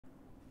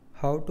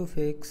How to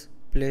fix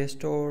Play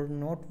Store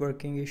not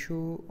working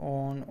issue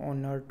on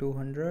Honor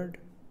 200.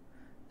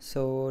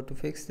 So to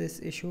fix this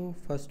issue,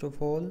 first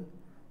of all,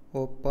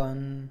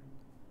 open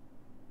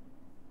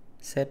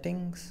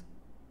settings.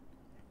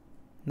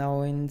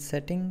 Now in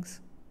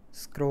settings,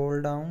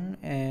 scroll down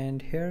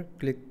and here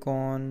click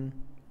on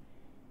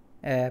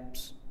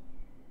apps.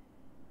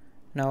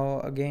 Now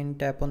again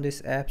tap on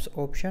this apps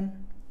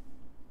option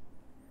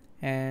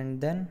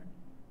and then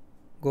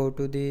go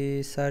to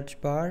the search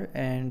bar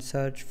and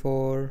search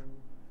for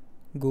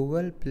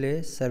Google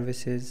Play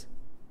Services.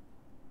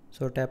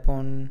 So tap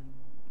on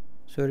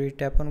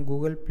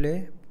Google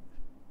Play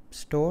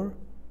Store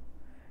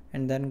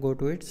and then go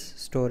to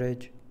its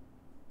storage.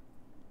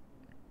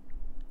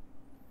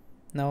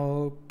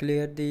 Now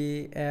clear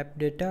the app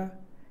data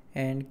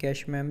and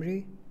cache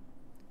memory.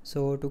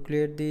 So to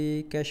clear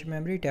the cache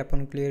memory, tap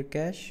on clear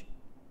cache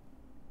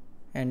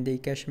and the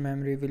cache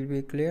memory will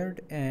be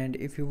cleared. And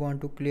if you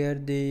want to clear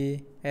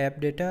the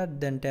app data,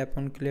 then tap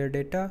on clear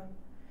data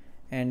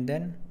and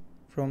then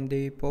from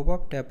the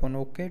pop-up tap on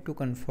OK to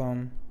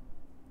confirm.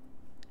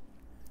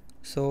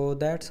 So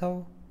that's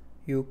how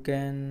you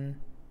can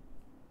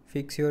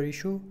fix your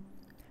issue.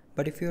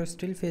 But if you are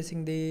still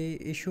facing the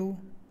issue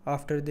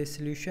after this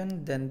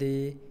solution, then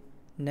the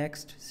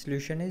next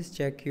solution is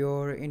check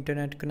your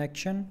internet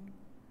connection.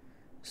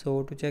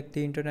 So to check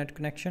the internet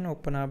connection,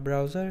 open a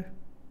browser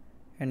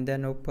and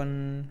then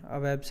open a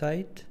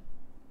website.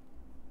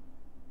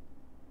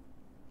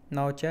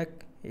 Now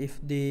check if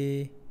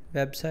the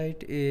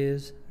website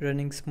is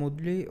running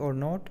smoothly or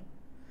not.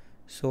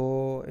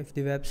 So if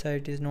the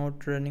website is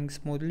not running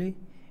smoothly,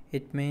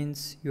 it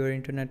means your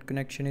internet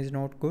connection is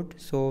not good.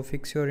 So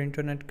fix your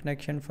internet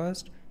connection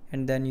first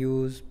and then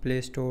use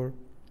Play Store.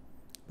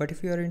 But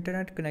if your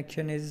internet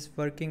connection is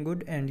working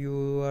good and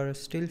you are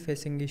still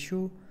facing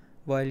issue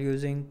while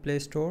using Play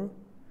Store,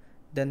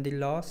 then the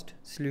last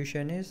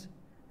solution is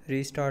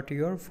restart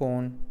your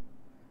phone.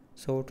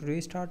 So to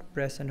restart,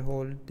 press and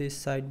hold this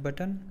side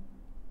button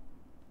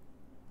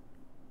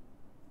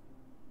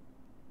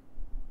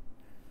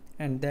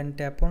and then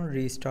tap on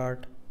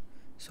restart.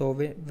 So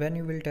when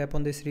you will tap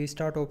on this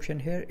restart option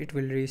here, it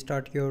will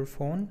restart your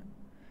phone,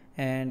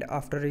 and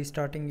after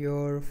restarting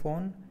your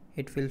phone,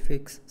 it will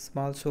fix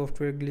small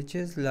software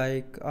glitches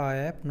like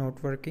app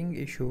not working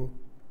issue.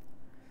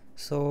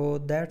 So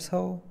that's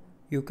how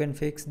you can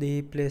fix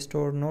the Play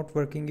Store not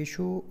working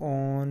issue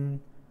on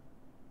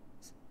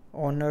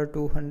Honor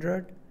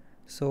 200.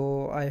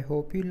 So I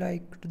hope you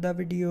liked the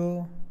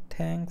video.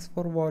 Thanks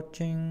for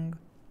watching.